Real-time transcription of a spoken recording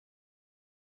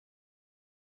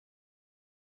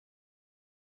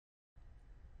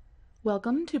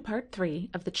Welcome to Part 3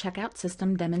 of the Checkout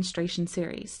System Demonstration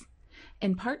Series.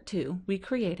 In Part 2, we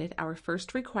created our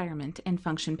first requirement and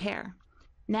function pair.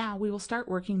 Now we will start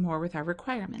working more with our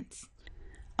requirements.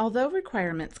 Although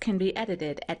requirements can be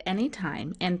edited at any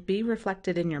time and be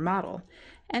reflected in your model,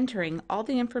 entering all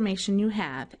the information you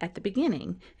have at the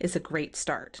beginning is a great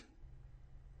start.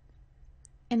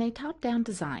 In a top-down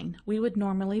design, we would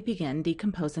normally begin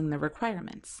decomposing the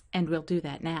requirements, and we'll do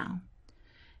that now.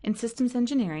 In systems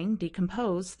engineering,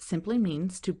 decompose simply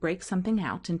means to break something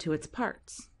out into its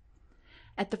parts.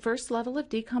 At the first level of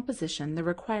decomposition, the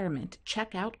requirement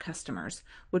check out customers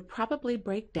would probably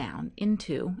break down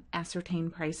into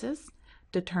ascertain prices,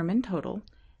 determine total,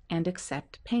 and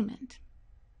accept payment.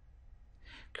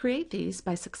 Create these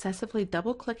by successively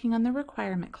double-clicking on the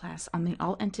requirement class on the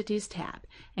All Entities tab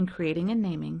and creating and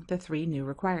naming the 3 new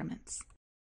requirements.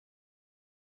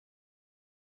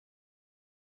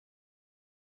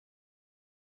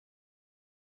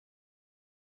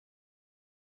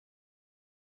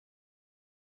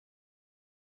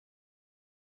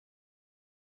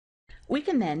 We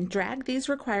can then drag these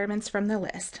requirements from the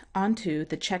list onto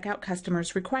the Checkout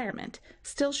Customers requirement,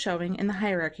 still showing in the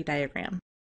hierarchy diagram.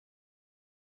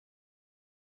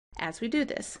 As we do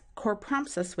this, Core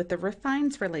prompts us with the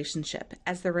refines relationship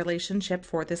as the relationship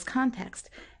for this context,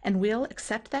 and we'll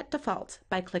accept that default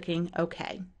by clicking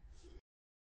OK.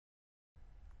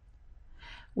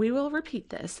 We will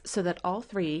repeat this so that all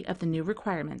 3 of the new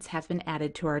requirements have been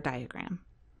added to our diagram.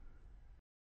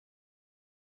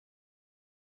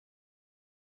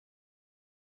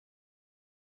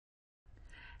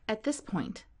 At this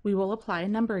point, we will apply a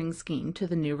numbering scheme to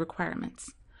the new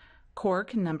requirements. Core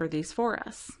can number these for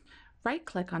us.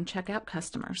 Right-click on Checkout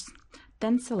Customers,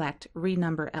 then select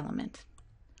Renumber Element.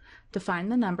 Define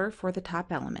the number for the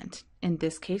top element, in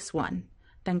this case 1,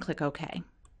 then click OK.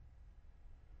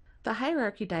 The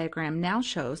hierarchy diagram now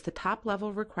shows the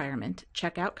top-level requirement,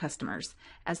 Checkout Customers,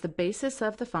 as the basis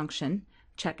of the function,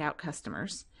 Checkout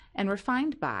Customers, and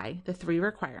refined by the 3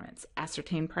 requirements,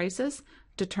 ascertain prices,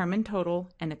 determine total,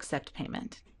 and accept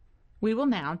payment. We will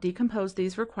now decompose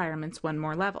these requirements one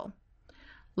more level.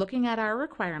 Looking at our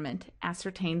requirement,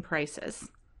 ascertain prices,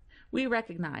 we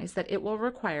recognize that it will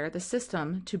require the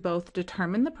system to both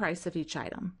determine the price of each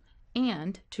item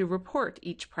and to report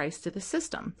each price to the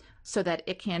system so that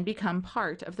it can become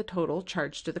part of the total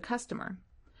charged to the customer.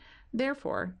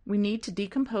 Therefore, we need to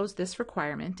decompose this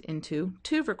requirement into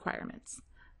 2 requirements,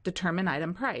 determine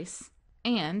item price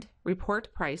and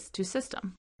report price to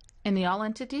system. In the All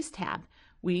Entities tab,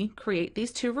 we create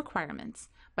these 2 requirements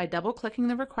by double-clicking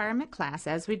the requirement class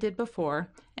as we did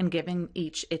before and giving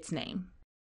each its name.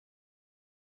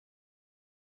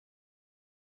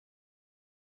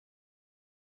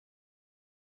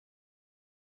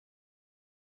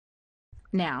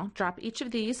 Now, drop each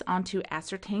of these onto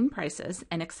ascertain prices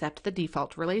and accept the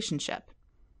default relationship.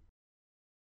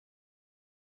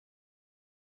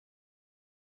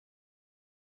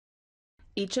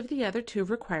 Each of the other 2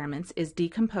 requirements is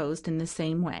decomposed in the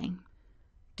same way.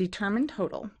 Determine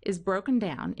total is broken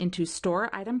down into store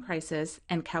item prices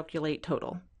and calculate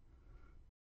total.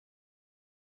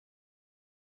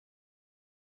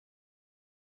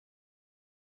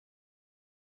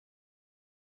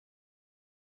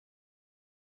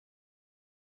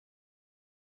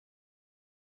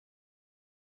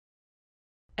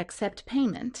 Accept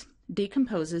payment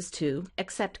decomposes to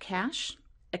accept cash,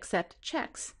 accept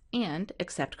checks, and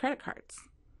accept credit cards.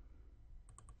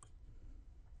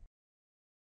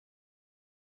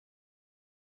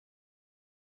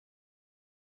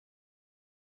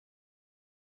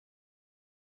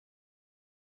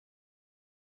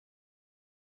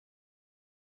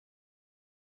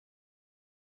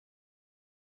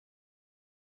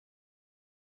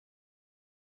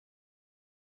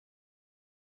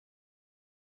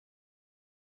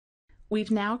 We've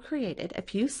now created a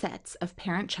few sets of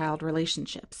parent-child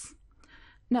relationships.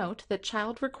 Note that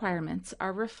child requirements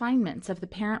are refinements of the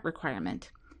parent requirement,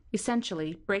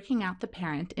 essentially breaking out the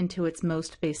parent into its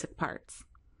most basic parts.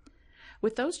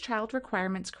 With those child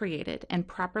requirements created and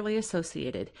properly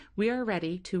associated, we are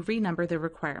ready to renumber the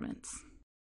requirements.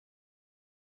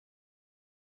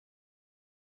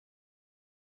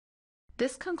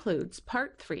 This concludes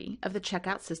Part 3 of the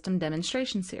Checkout System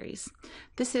Demonstration Series.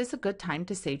 This is a good time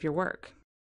to save your work.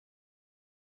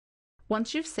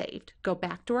 Once you've saved, go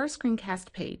back to our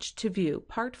screencast page to view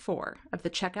Part 4 of the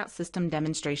Checkout System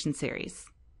Demonstration Series.